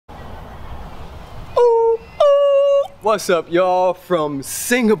What's up, y'all, from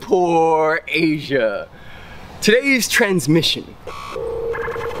Singapore, Asia. Today's transmission,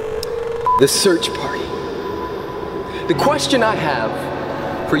 the search party. The question I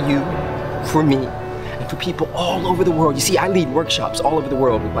have for you, for me, and for people all over the world. You see, I lead workshops all over the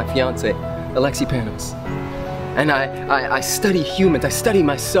world with my fiance, Alexi Panos. And I study humans, I study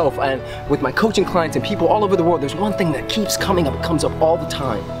myself, and with my coaching clients and people all over the world, there's one thing that keeps coming up, it comes up all the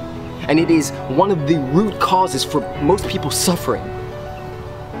time. And it is one of the root causes for most people suffering.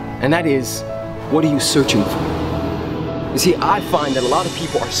 And that is, what are you searching for? You see, I find that a lot of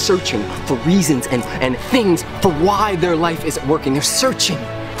people are searching for reasons and things for why their life isn't working. They're searching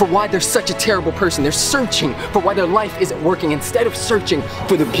for why they're such a terrible person. They're searching for why their life isn't working instead of searching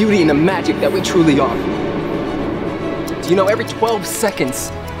for the beauty and the magic that we truly are. Do you know, every 12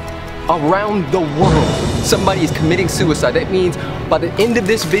 seconds around the world, somebody is committing suicide. That means by the end of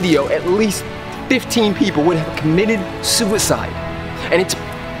this video, at least 15 people would have committed suicide. And it's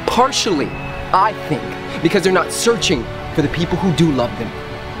partially, I think, because they're not searching for the people who do love them.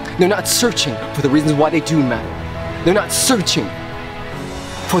 They're not searching for the reasons why they do matter. They're not searching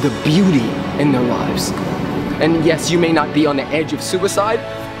for the beauty in their lives. And yes, you may not be on the edge of suicide,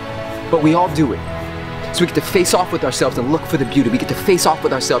 but we all do it. So we get to face off with ourselves and look for the beauty. We get to face off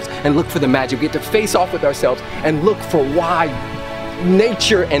with ourselves and look for the magic. We get to face off with ourselves and look for why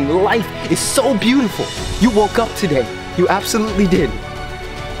nature and life is so beautiful. You woke up today. You absolutely did.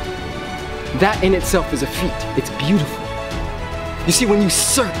 That in itself is a feat. It's beautiful. You see, when you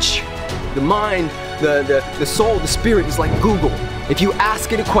search, the mind, the soul, the spirit is like Google. If you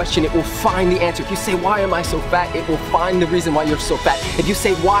ask it a question, it will find the answer. If you say, why am I so fat? It will find the reason why you're so fat. If you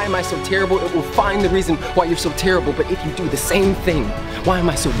say, why am I so terrible? It will find the reason why you're so terrible. But if you do the same thing, why am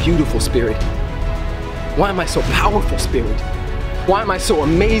I so beautiful, spirit? Why am I so powerful, spirit? Why am I so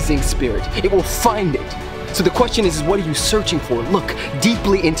amazing, spirit? It will find it. So the question is what are you searching for? Look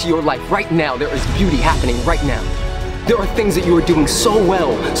deeply into your life right now. There is beauty happening right now. There are things that you are doing so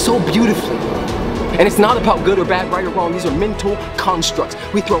well, so beautifully. And it's not about good or bad, right or wrong. These are mental constructs.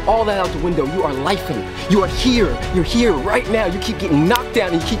 We throw all that out the window. You are lifing. You are here. You're here right now. You keep getting knocked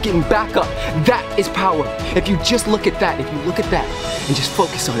down and you keep getting back up. That is power. If you just look at that, if you look at that and just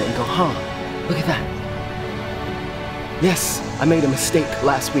focus on it and go, look at that. Yes, I made a mistake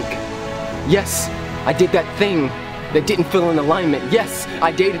last week. Yes, I did that thing that didn't feel in alignment. Yes,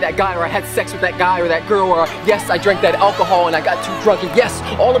 I dated that guy, or I had sex with that guy or that girl, or yes, I drank that alcohol and I got too drunk. And yes,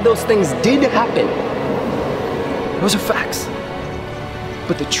 all of those things did happen. Those are facts.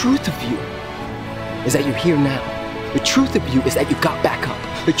 But the truth of you is that you're here now. The truth of you is that you got back up.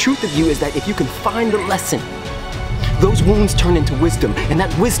 The truth of you is that if you can find the lesson, those wounds turn into wisdom, and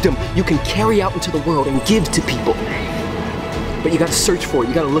that wisdom you can carry out into the world and give to people. But you gotta search for it,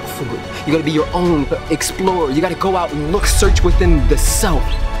 you gotta look for it. You gotta be your own explorer. You gotta go out and look, search within the self.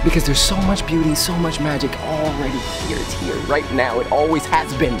 Because there's so much beauty, so much magic already here. It's here right now. It always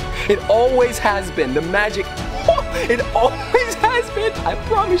has been. It always has been. The magic, it always has been. I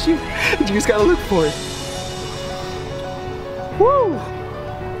promise you. You just gotta look for it. Woo!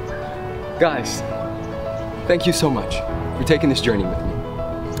 Guys, thank you so much for taking this journey with me.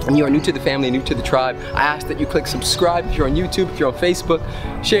 And you are new to the family, new to the tribe, I ask that you click subscribe if you're on YouTube, if you're on Facebook,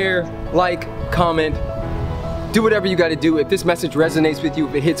 share, like, comment, do whatever you gotta do. If this message resonates with you,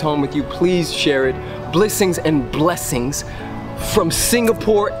 if it hits home with you, please share it. Blessings and blessings from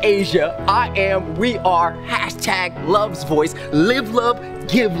Singapore, Asia. We are #Love's Voice. Live love,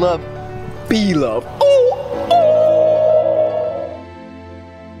 give love, be love. Ooh, ooh.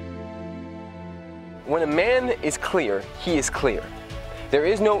 When a man is clear, he is clear. There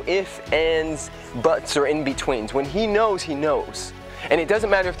is no ifs, ands, buts, or in-betweens. When he knows, he knows. And it doesn't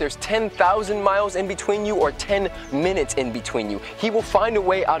matter if there's 10,000 miles in between you or 10 minutes in between you. He will find a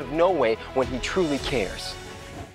way out of no way when he truly cares.